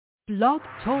Blog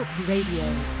Talk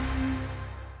Radio.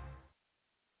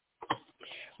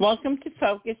 Welcome to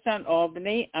Focus on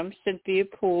Albany. I'm Cynthia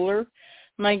Pooler.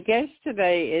 My guest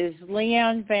today is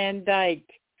Leon Van Dyke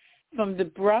from the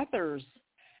Brothers.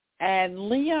 And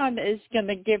Leon is going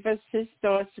to give us his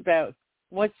thoughts about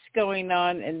what's going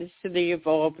on in the city of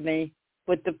Albany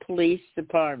with the police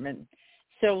department.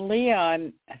 So,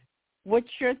 Leon,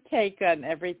 what's your take on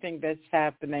everything that's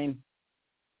happening?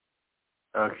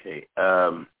 Okay.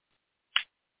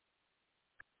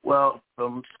 Well,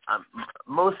 from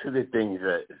most of the things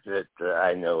that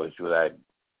I know is what I've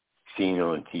seen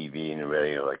on TV and the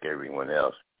radio, like everyone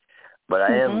else. But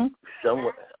I am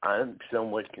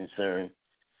somewhat concerned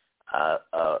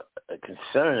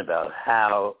about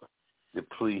how the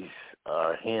police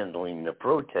are handling the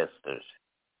protesters,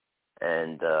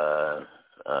 and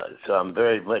so I'm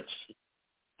very much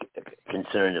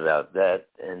concerned about that.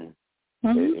 And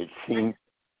it seems.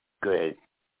 Go ahead.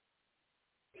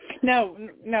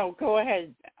 No, go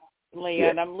ahead,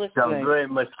 Leon. Yeah. I'm listening. So I'm very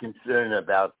much concerned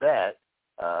about that,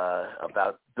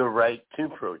 about the right to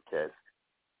protest,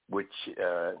 which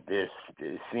it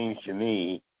seems to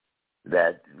me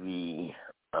that the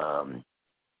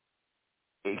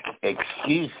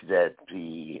excuse that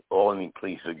the Albany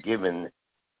police are given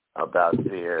about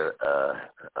their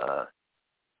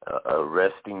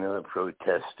arresting of the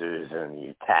protesters and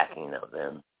the attacking of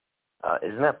them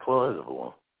is not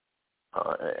plausible.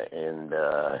 And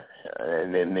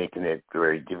they're making it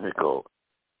very difficult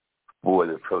for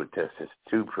the protesters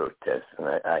to protest. And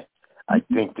I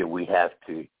think that we have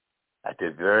to, at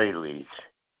the very least,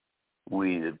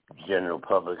 we, the general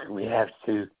public, we have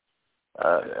to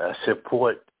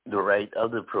support the right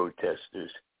of the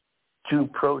protesters to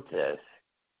protest.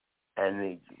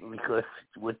 And because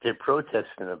what they're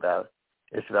protesting about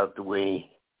is about the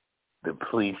way the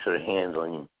police are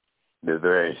handling the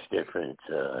various different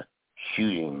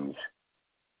shootings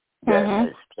that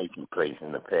has taken place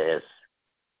in the past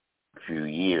few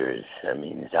years. I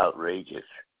mean, it's outrageous.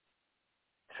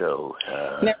 So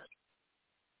now,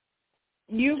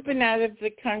 you've been out of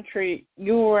the country.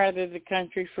 You were out of the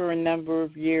country for a number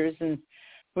of years, and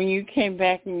when you came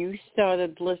back and you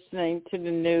started listening to the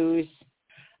news,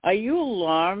 are you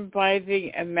alarmed by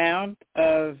the amount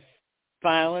of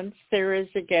violence there is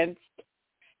against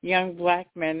young black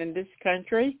men in this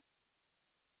country?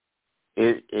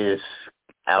 It is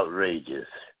outrageous,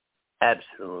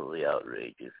 absolutely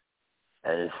outrageous,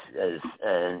 and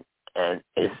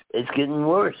it's getting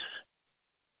worse.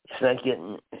 It's not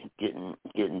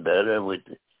getting better with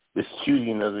the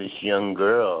shooting of this young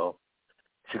girl,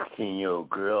 16-year-old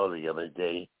girl, the other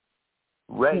day,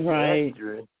 right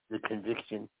after the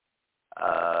conviction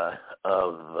of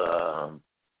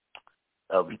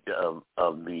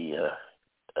the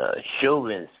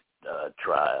Chauvin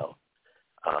trial.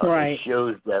 It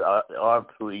shows that our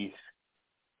police,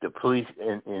 the police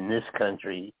in this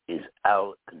country, is out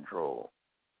of control,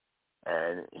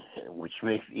 and which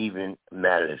makes even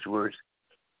matters worse.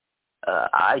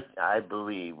 I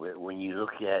believe when you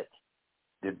look at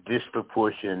the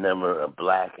disproportionate number of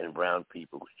black and brown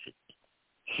people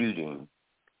shooting,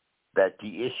 that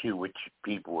the issue which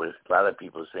a lot of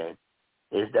people are saying,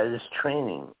 is that it's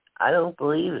training. I don't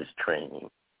believe it's training.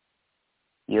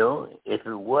 You know, if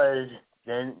it was,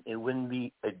 then it wouldn't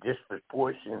be a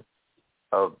disproportion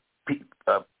of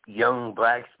young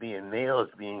blacks males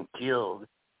being killed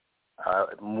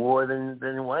more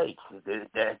than whites.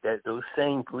 That those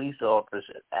same police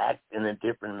officers act in a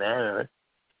different manner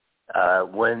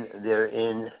when they're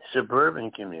in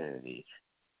suburban communities.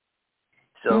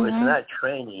 So it's not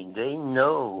training. They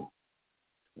know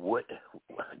what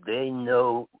they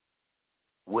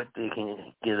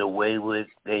can get away with.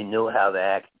 They know how to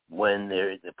act when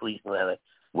they're the police know how to,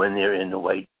 when they're in the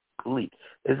white police.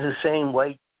 It's the same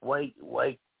white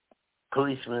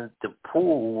policemen at the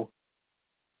pool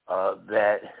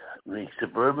that the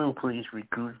suburban police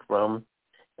recruit from,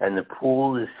 and the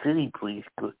pool the city police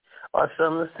are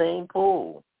from the same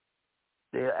pool.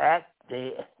 They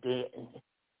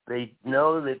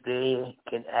know that they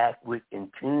can act with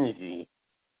impunity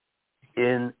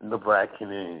in the black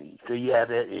community. So you have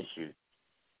that issue.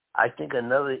 I think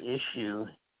another issue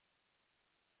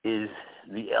is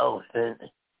the elephant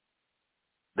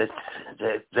that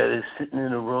is sitting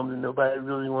in a room that nobody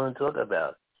really wants to talk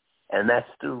about, and that's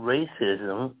the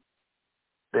racism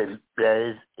that's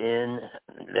in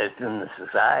the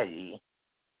society,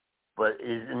 but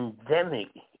is endemic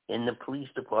in the police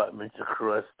departments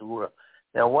across the world.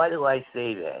 Now, why do I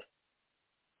say that?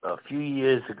 A few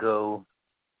years ago,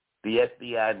 the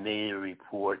FBI made a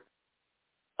report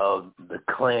of the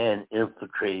Klan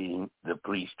infiltrating the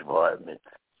police department.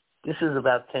 This was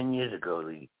about 10 years ago,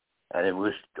 Lee, and it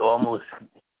was almost.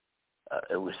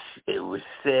 It was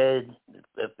said.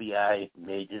 The FBI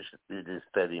made this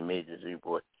study, made this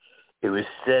report. It was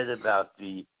said about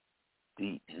the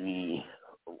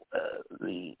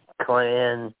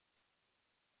Klan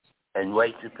and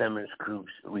white supremacist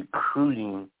groups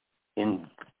recruiting in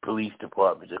police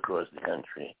departments across the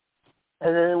country,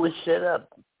 and then it was shut up.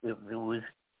 It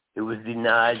was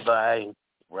denied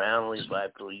roundly by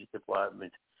police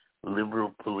departments,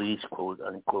 liberal police, quote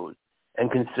unquote, and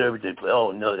conservative.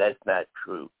 Oh no, that's not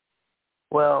true.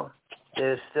 Well,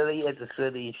 the study at the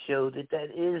study showed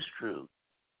that is true.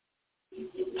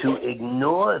 To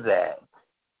ignore that,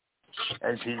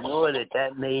 and to ignore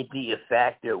that may be a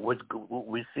factor. What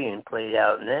we're seeing played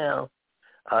out now,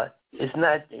 it's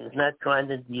not trying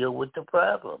to deal with the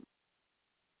problem.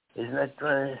 It's not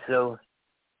trying to.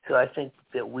 So I think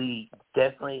that we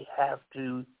definitely have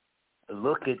to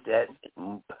look at that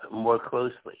more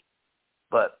closely.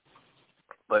 But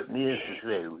needless to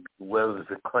say, whether it's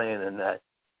a Klan or not,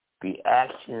 the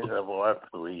action of our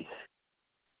police,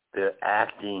 they're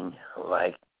acting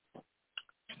like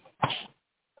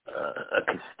a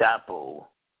Gestapo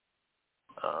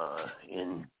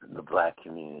in the black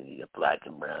community, a black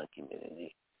and brown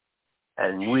community.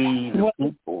 And we, the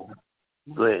people,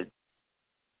 go ahead.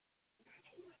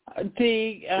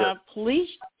 The police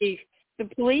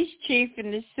chief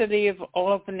in the city of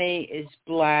Albany is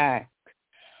black.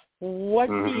 What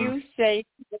do you say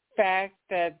to the fact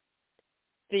that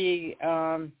the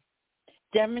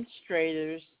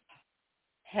demonstrators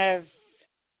have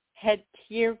had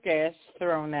tear gas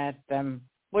thrown at them?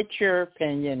 What's your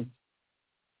opinion?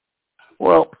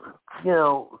 Well,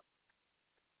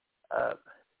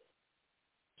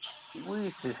 we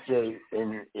used to say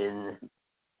in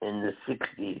the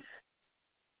 60s,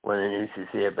 when it used to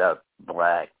say about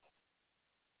black,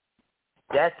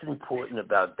 that's important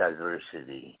about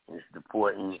diversity. It's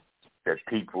important that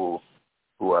people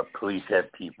who are police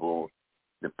have people,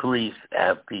 the police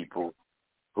have people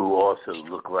who also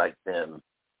look like them.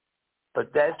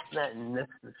 But that's not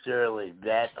necessarily,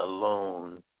 that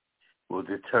alone will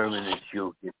determine that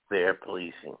you'll get fair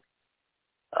policing.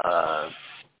 On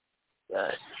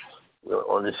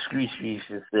the streets, we used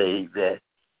to say that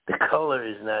the color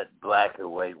is not black or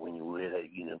white when you wear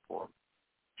that uniform.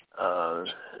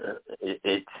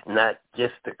 It's not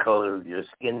just the color of your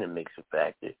skin that makes a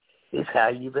factor. It's how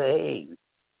you behave.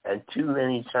 And too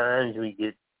many times we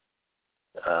get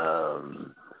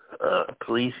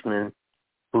policemen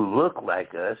who look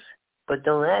like us but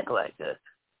don't act like us.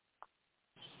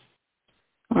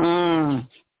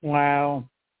 Wow.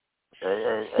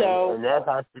 And that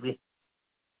has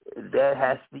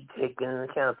to be taken into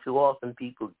account. Too often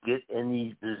people get in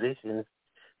these positions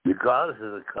regardless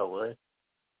of the color,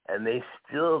 and they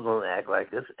still don't act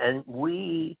like us. And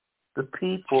we, the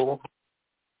people,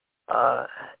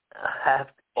 have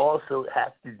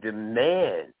to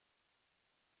demand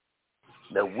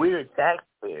that we're the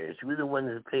taxpayers. We're the ones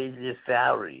that pay their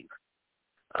salaries.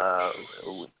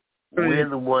 We're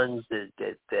the ones that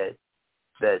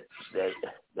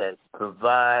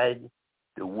provide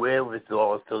the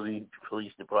wherewithal so these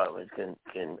police departments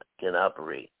can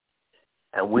operate.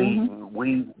 And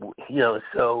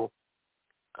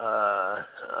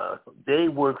they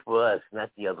work for us, not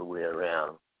the other way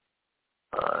around.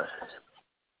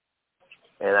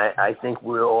 And I think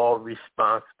we're all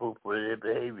responsible for their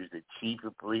behaviors. The chief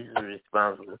of police is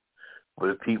responsible for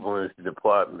the people in this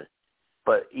department.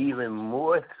 But even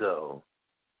more so,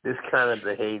 this kind of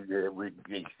behavior that we're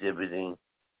exhibiting,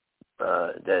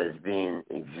 that is being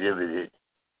exhibited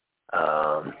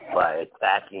by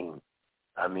attacking.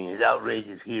 I mean, it's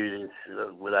outrageous here.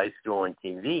 What I saw on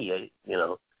TV,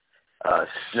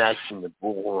 snatching the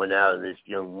bullhorn out of this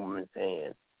young woman's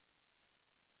hand.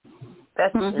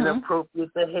 That's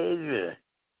inappropriate behavior.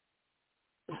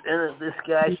 And this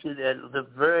guy should, at the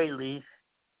very least,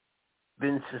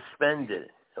 been suspended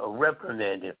or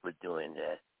reprimanded for doing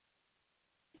that.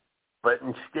 But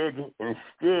instead,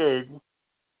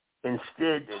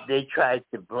 they tried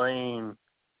to blame.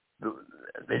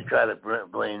 They try to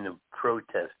blame the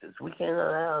protesters. We can't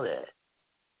allow that.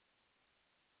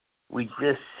 We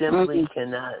just simply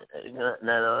cannot not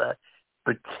allow.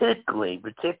 Particularly,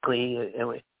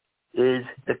 is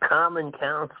the Common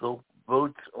Council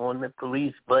votes on the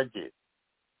police budget.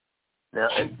 Now,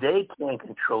 if they can't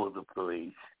control the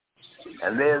police,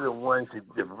 and they're the ones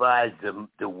that devise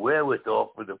the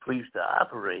wherewithal for the police to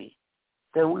operate,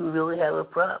 then we really have a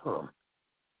problem.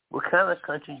 What kind of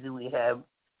country do we have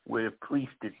where the police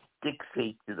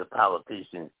dictate to the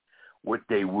politicians what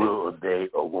they will obey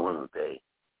or won't obey?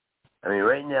 I mean,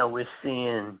 right now we're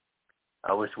seeing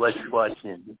I was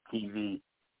watching the TV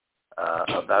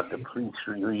about the police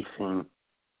releasing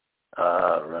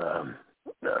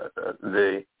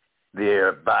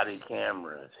their body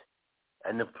cameras,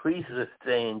 and the police are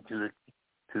saying to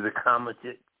the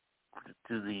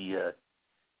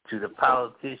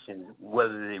politicians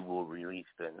whether they will release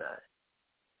it or not.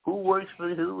 Who works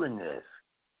for who in this?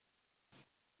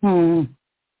 You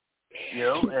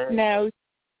know. Now,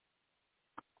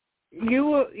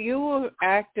 you were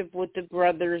active with the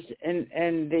brothers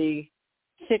in the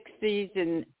 60s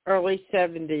and early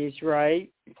 70s, right?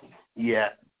 Yeah.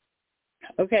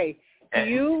 Okay.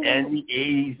 And the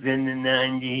 80s and the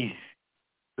 90s.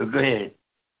 So go ahead.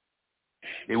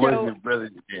 It wasn't the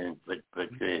brothers then, but go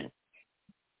ahead.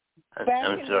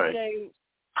 I'm sorry.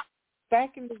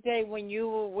 Back in the day when you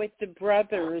were with the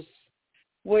brothers,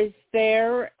 was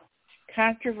there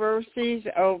controversies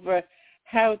over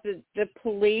how the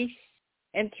police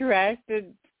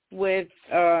interacted with,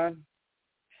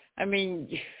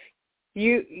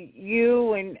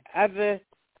 you and other,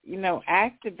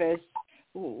 activists?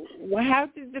 How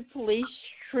did the police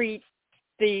treat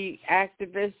the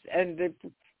activists and the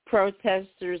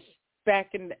protesters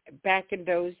back in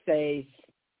those days?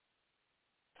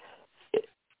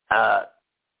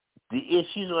 The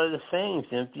issues are the same,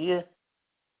 Cynthia.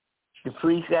 The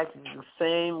police acted the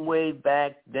same way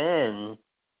back then.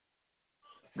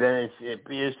 Then it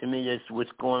appears to me that's what's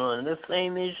going on. The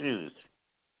same issues.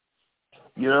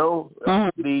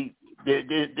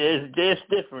 There's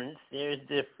difference. There's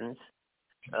difference.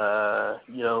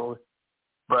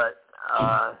 But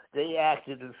they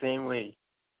acted the same way.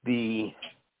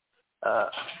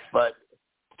 But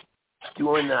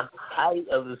during the height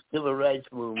of the civil rights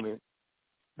movement,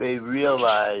 they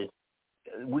realized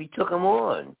we took them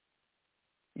on.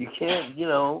 You can't,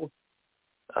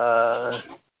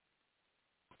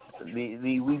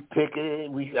 we picketed.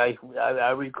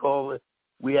 I recall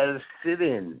we had a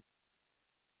sit-in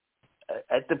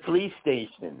at the police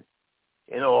station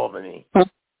in Albany.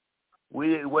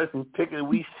 It wasn't picketed.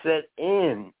 We sat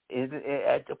in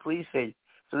at the police station.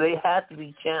 So they have to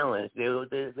be challenged.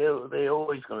 They're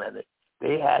always going to have it.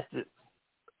 They have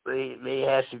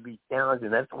to be challenged,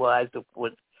 and that's why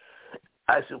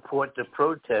I support the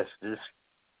protesters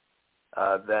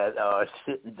that are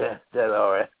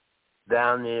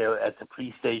down there at the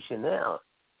police station now.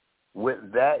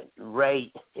 With that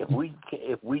right, if we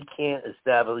can't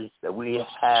establish that we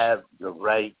have the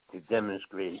right to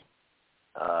demonstrate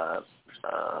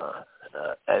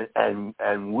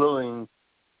and willing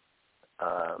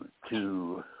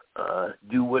to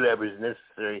do whatever is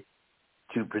necessary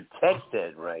to protect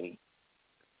that right,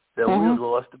 then we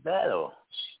lost the battle.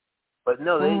 But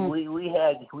no, we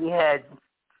had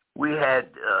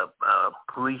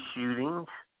police shootings.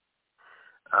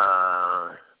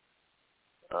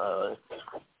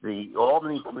 The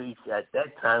Albany police at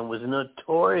that time was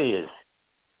notorious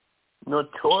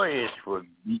for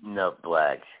beating up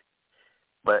blacks,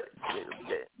 but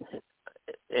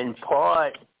in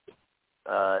part,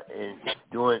 in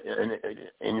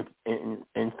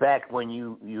fact, when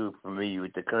you're familiar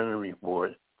with the Kerner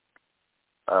report,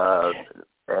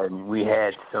 and we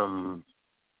had some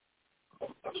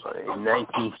in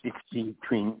 1960,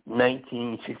 between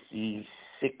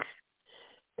 1966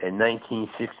 and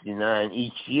 1969,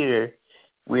 each year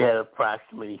we had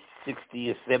approximately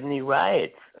 60 or 70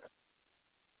 riots.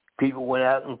 People went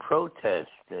out and protest,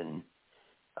 and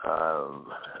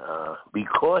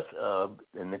because of,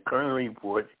 and the Kerner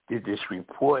report did this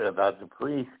report about the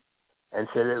police and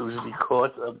said it was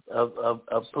because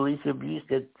of police abuse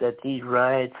that these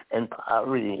riots and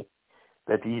poverty,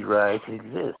 that these riots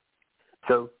exist.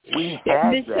 So we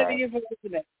had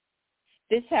that.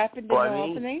 This happened in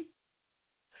Albany?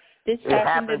 It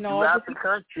happened throughout the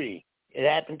country. It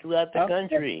happened throughout the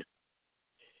country.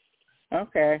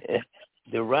 Okay.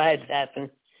 The riots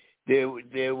happened. There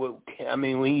were. I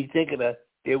mean, when you think about it,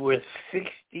 there were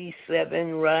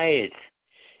 67 riots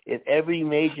in every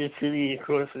major city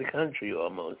across the country,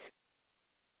 almost.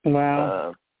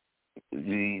 Wow.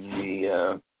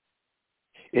 It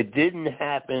didn't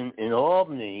happen in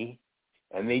Albany,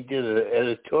 and they did an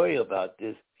editorial about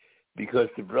this because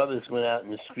the brothers went out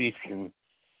in the streets and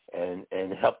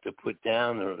helped to put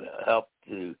down or helped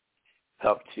to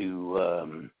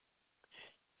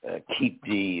keep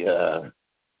the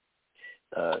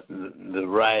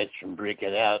riots from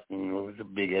breaking out, and there was a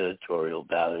big editorial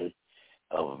about it.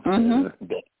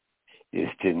 That this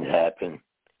didn't happen.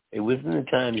 It was in the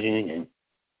Times Union.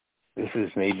 This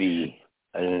is maybe,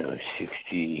 I don't know,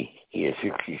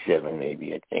 67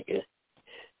 maybe, I think it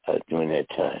during that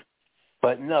time.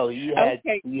 But no, you had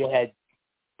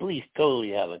police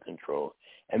totally out of control.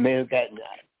 and they have gotten,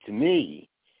 to me,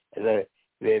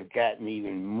 they've gotten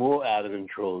even more out of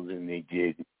control than they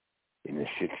did in the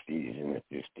 60s and the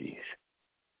 50s.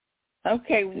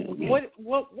 Okay, what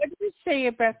do you say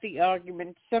about the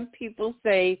argument? Some people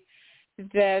say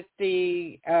that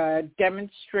the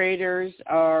demonstrators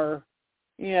are,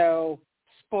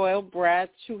 spoiled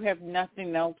brats who have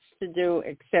nothing else to do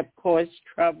except cause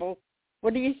trouble.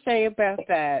 What do you say about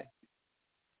that?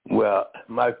 Well,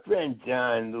 my friend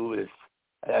John Lewis,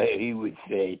 he would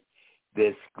say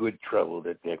there's good trouble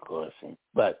that they're causing.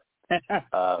 But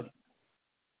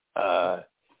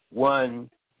when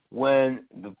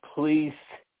the police,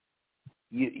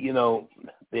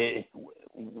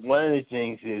 one of the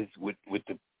things is with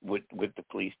the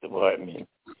police department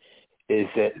is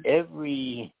that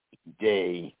every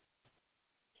day,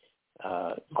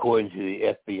 according to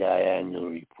the FBI annual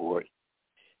report,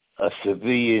 a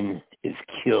civilian is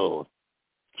killed.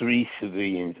 3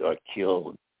 civilians are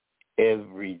killed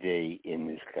every day in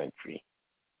this country.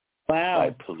 Wow.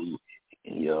 By police,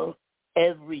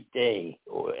 every day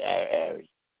or average.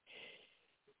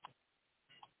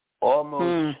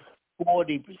 Almost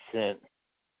 40%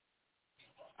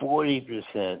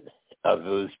 of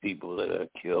those people that are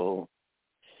killed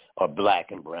are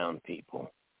black and brown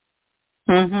people.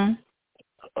 Mm-hmm.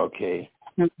 Okay.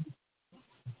 Mm-hmm.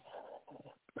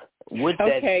 What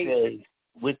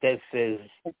that says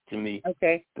to me,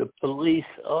 the police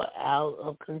are out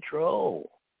of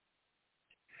control.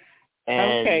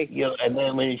 And and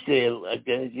then when you say,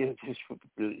 again, just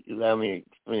allow me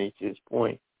to finish this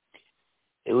point.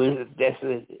 Is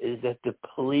that the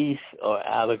police are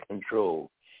out of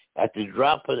control. At the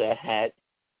drop of the hat,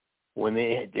 when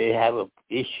they have an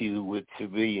issue with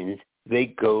civilians, they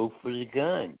go for the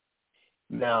gun.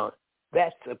 Now,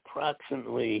 that's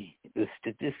approximately, the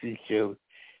statistics show,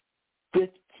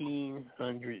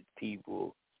 1,500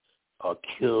 people are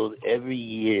killed every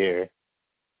year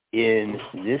in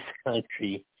this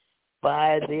country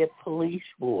by their police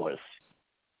force.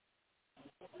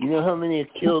 You know how many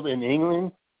are killed in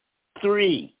England?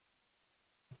 3.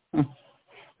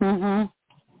 Mm-hmm.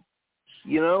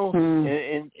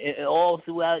 And all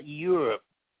throughout Europe,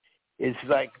 it's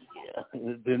like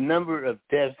the number of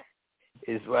deaths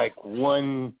is like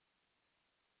 5%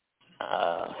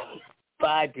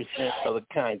 of the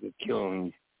kinds of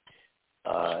killings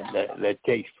that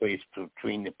takes place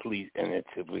between the police and the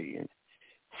civilians.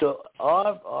 So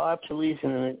our police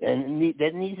and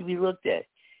that needs to be looked at.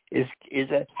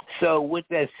 So what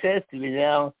that says to me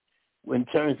now, in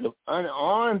terms of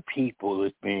unarmed people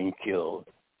that's being killed,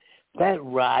 that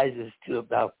rises to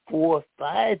about 4 or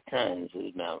 5 times the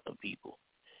amount of people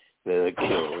that are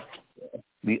killed.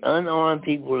 The unarmed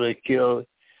people that are killed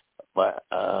by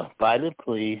the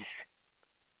police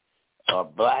are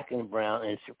black and brown,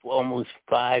 and it's almost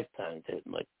 5 times as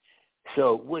much.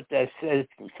 So what that says,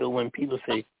 so when people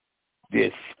say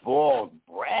they're spoiled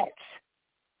brats,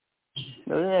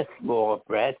 no, they're not spoiled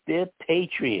brats. They're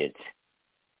patriots.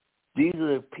 These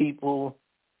are the people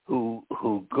who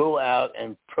go out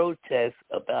and protest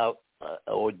about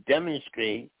or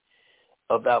demonstrate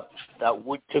about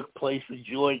what took place with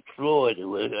George Floyd.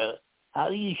 How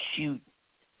do you shoot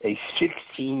a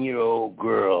 16-year-old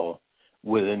girl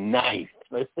with a knife?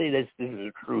 Let's say this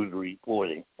is true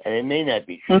reporting, and it may not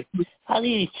be true. How do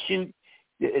you shoot?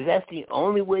 Is that the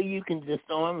only way you can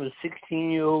disarm a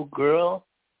 16-year-old girl?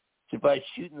 Is by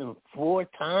shooting them 4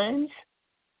 times?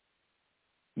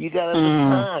 You got a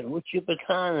baton. What's your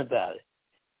baton about it?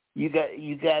 You got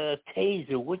a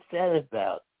taser. What's that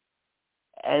about?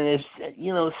 And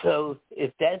so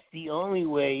if that's the only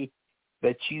way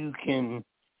that you can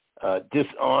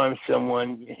disarm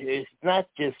someone, it's not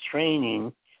just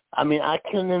training. I mean, I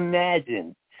can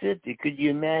imagine, Cynthia, could you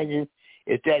imagine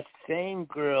if that same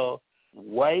girl,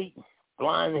 white,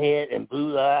 blonde-haired, and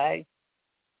blue-eyed,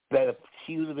 that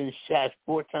she would have been shot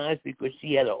 4 times because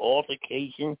she had an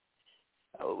altercation,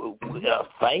 a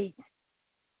fight?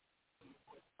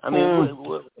 I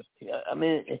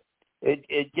mean,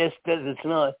 it just doesn't. It's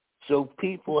not. So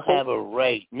people have a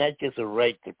right, not just a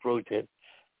right to protest,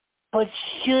 but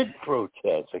should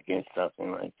protest against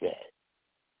something like that.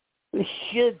 We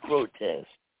should protest.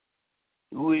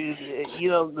 The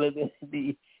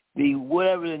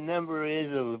whatever the number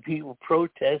is of the people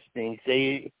protesting,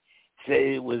 say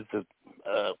it was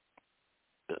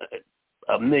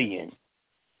 1 million.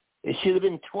 It should have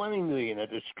been 20 million. Or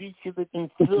the streets should have been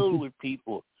filled with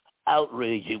people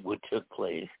outraged at what took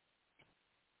place.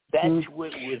 That's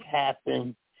what would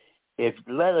happen if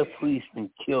let a policeman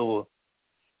kill,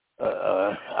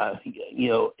 a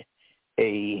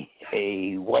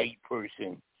white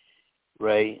person,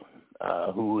 right?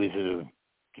 Who is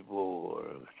respectable or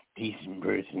decent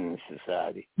person in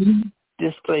society, Mm-hmm.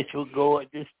 this place will go.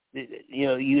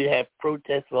 You'd have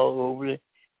protests all over it.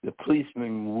 The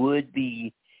policeman would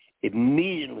be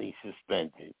immediately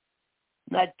suspended,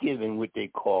 not given what they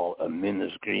call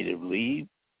administrative leave.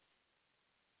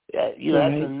 That's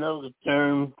another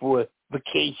term for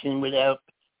vacation with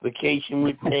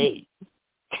pay.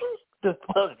 The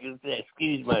fuck is that?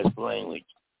 Excuse my language.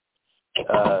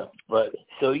 But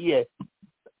so yeah,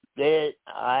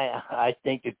 I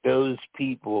think that those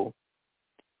people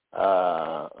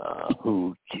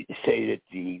who say that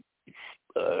the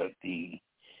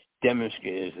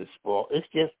demonstrators are small, it's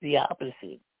just the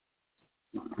opposite.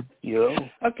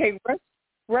 Okay,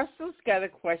 Russell's got a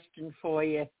question for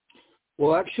you.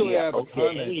 Well, actually, I have a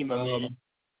comment.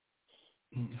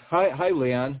 Hi,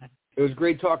 Leon. It was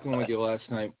great talking with you last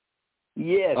night.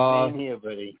 Yeah, same here,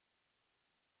 buddy.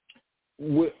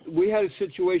 We had a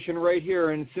situation right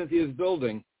here in Cynthia's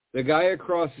building. The guy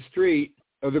across the street,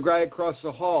 or the guy across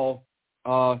the hall,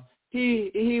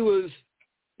 he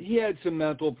had some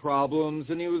mental problems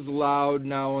and he was loud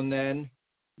now and then.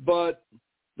 But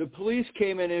the police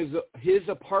came in his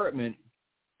apartment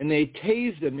and they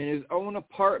tased him in his own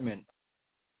apartment.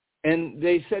 And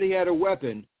they said he had a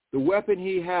weapon. The weapon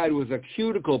he had was a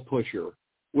cuticle pusher,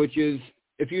 which is,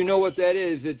 if you know what that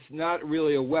is, it's not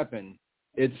really a weapon.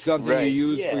 It's something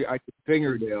you use for your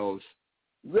fingernails.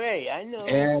 Right, I know.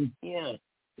 And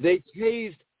they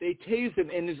tased him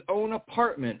in his own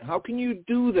apartment. How can you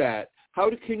do that? How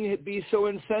can you be so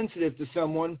insensitive to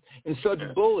someone and such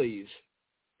bullies?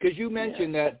 Because you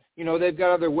mentioned that, they've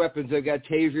got other weapons. They've got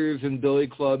tasers and billy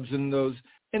clubs and those.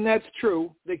 And that's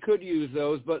true. They could use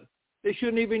those, but they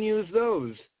shouldn't even use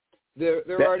those. There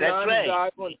are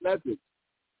nonviolent methods.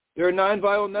 There are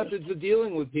nonviolent methods of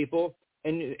dealing with people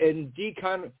and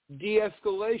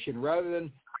de-escalation rather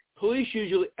than police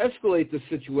usually escalate the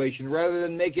situation rather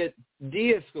than make it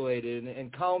de-escalated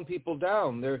and calm people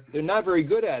down. They're not very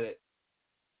good at it.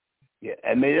 Yeah,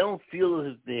 and they don't feel as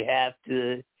if they have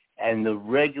to, and the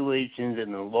regulations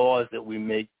and the laws that we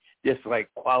make, just like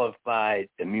qualified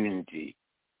immunity.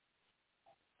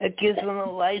 That gives them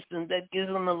a license. That gives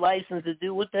them a license to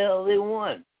do what the hell they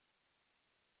want.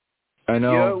 I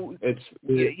know.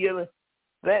 The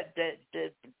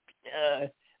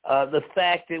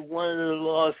fact that one of the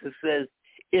laws that says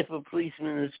if a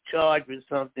policeman is charged with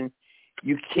something,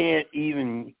 the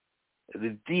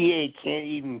DA can't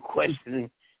even question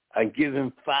and give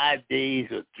him 5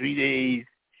 days or 3 days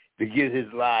to get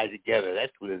his lie together.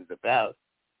 That's what it's about.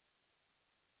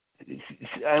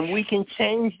 And we can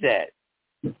change that.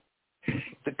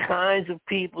 The kinds of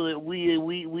people that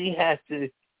we have to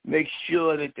make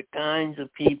sure that the kinds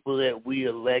of people that we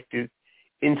elected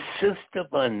insist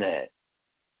upon that.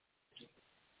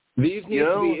 These need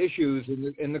to be issues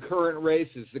in the current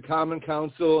races, the Common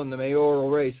Council and the mayoral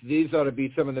race. These ought to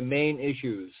be some of the main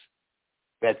issues.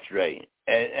 That's right.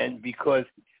 And because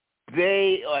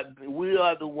we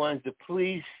are the ones, the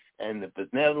police and the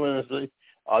benevolence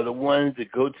are the ones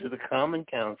that go to the Common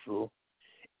Council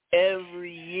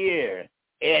every year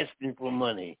asking for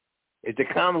money. It's the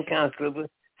Common Council.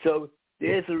 So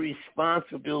there's a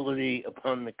responsibility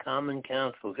upon the Common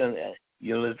Council. It's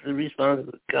the responsibility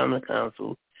of the Common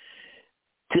Council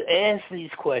to ask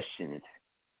these questions.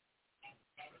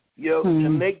 To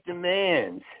make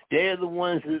demands. They're the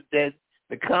ones that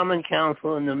the Common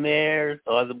Council and the mayors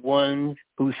are the ones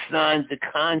who signed the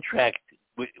contract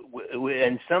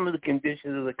and some of the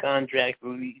conditions of the contract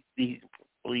for these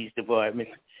police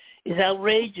departments is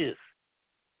outrageous.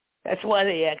 That's why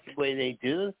they act the way they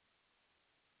do.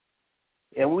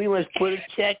 And we must put a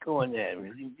check on that,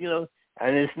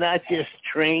 and it's not just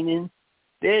training.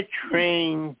 They're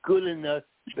trained good enough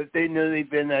that they know they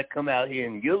better not come out here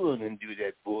and yell and do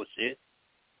that bullshit.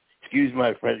 Excuse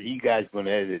my friend, you guys going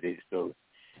to edit it, so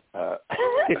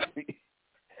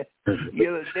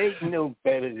they know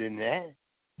better than that.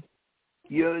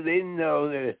 They know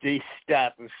that if they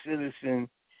stop a citizen,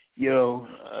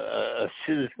 a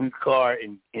citizen's car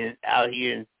out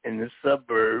here in the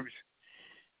suburbs,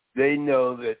 they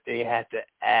know that they have to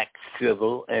act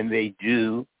civil, and they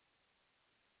do.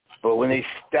 But when they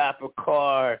stop a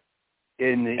car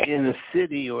in the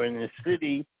city or in the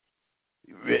city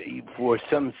for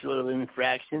some sort of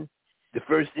infraction, the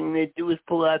first thing they do is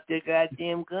pull out their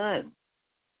goddamn gun.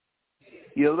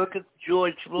 Look at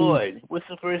George Floyd. What's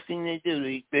the first thing they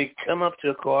do? They come up to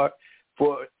a car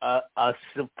for a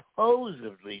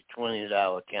supposedly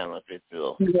 $20 counterfeit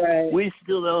bill. Right. We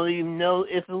still don't even know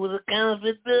if it was a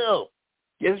counterfeit bill.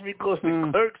 Just because the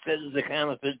clerk says it's a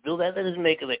counterfeit bill, that doesn't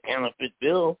make it a counterfeit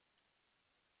bill.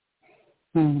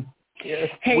 Hey,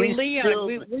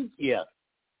 Leon,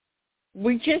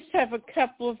 we just have a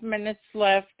couple of minutes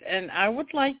left, and I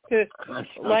would like you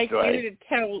to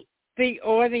tell the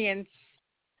audience,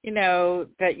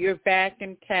 that you're back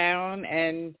in town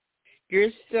and you're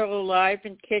still alive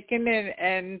and kicking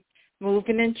and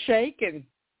moving and shaking.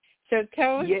 So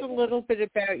tell us a little bit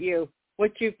about you,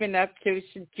 what you've been up to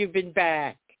since you've been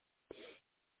back.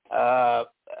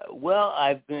 Well,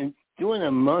 I've been doing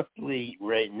a monthly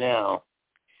right now.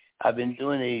 I've been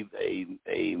doing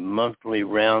a monthly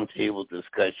roundtable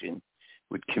discussion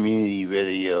with community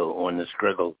radio on The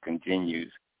Struggle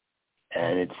Continues,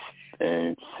 and it's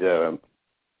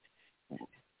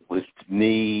with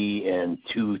me and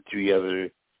 2-3 other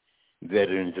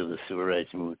veterans of the civil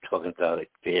rights movement talking about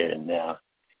it there and now.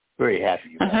 Very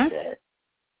happy about that.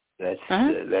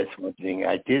 That's one thing.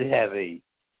 I did have a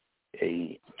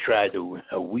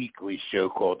weekly show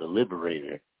called The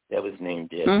Liberator that was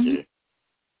named after.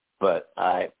 But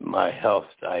my health,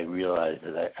 I realized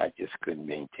that I just couldn't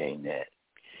maintain that.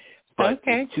 But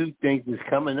the two things is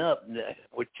coming up,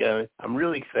 which I'm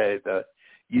really excited about.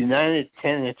 United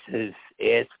Tenants has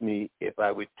asked me if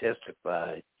I would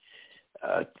testify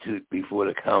before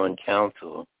the Common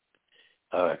Council.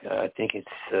 I think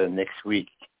it's next week,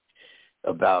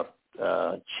 about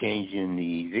changing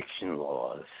the eviction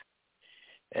laws,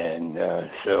 and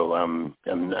so I'm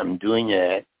doing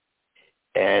that.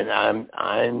 And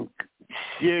I'm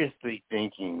seriously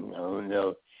thinking,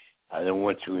 I don't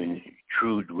want to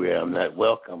intrude where I'm not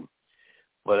welcome,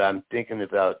 but I'm thinking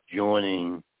about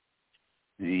joining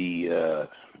the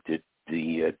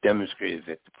demonstrators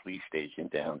at the police station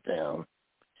downtown.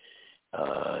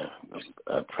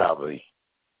 I'll probably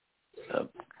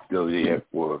go there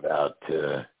for about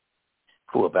an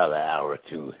hour or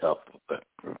two, help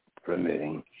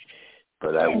permitting.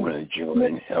 But I want to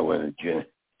join.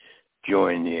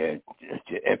 Join there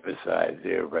to emphasize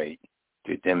their right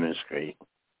to demonstrate.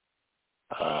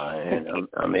 And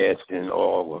I'm asking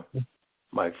all of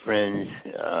my friends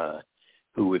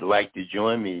who would like to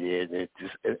join me there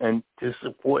to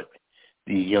support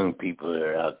the young people that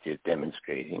are out there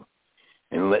demonstrating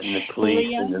and letting the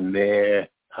police and the mayor.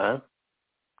 Go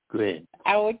ahead.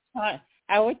 Our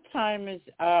time is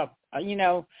up,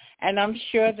 and I'm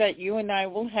sure that you and I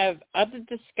will have other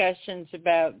discussions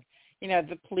about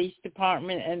the police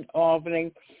department in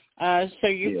Albany. So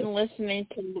you've been listening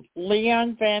to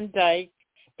Leon Van Dyke,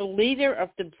 the leader of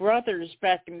the Brothers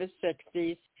back in the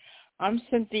 60s. I'm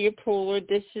Cynthia Pooler.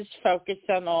 This is Focus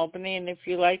on Albany. And if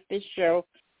you like this show,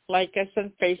 like us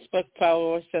on Facebook,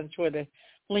 follow us on Twitter.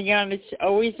 Leon, it's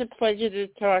always a pleasure to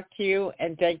talk to you.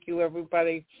 And thank you,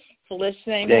 everybody, for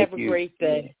listening. Have a great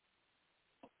day.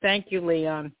 Thank you,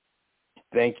 Leon.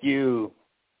 Thank you.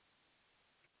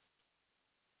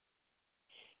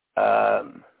 Are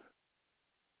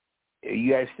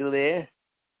you guys still there?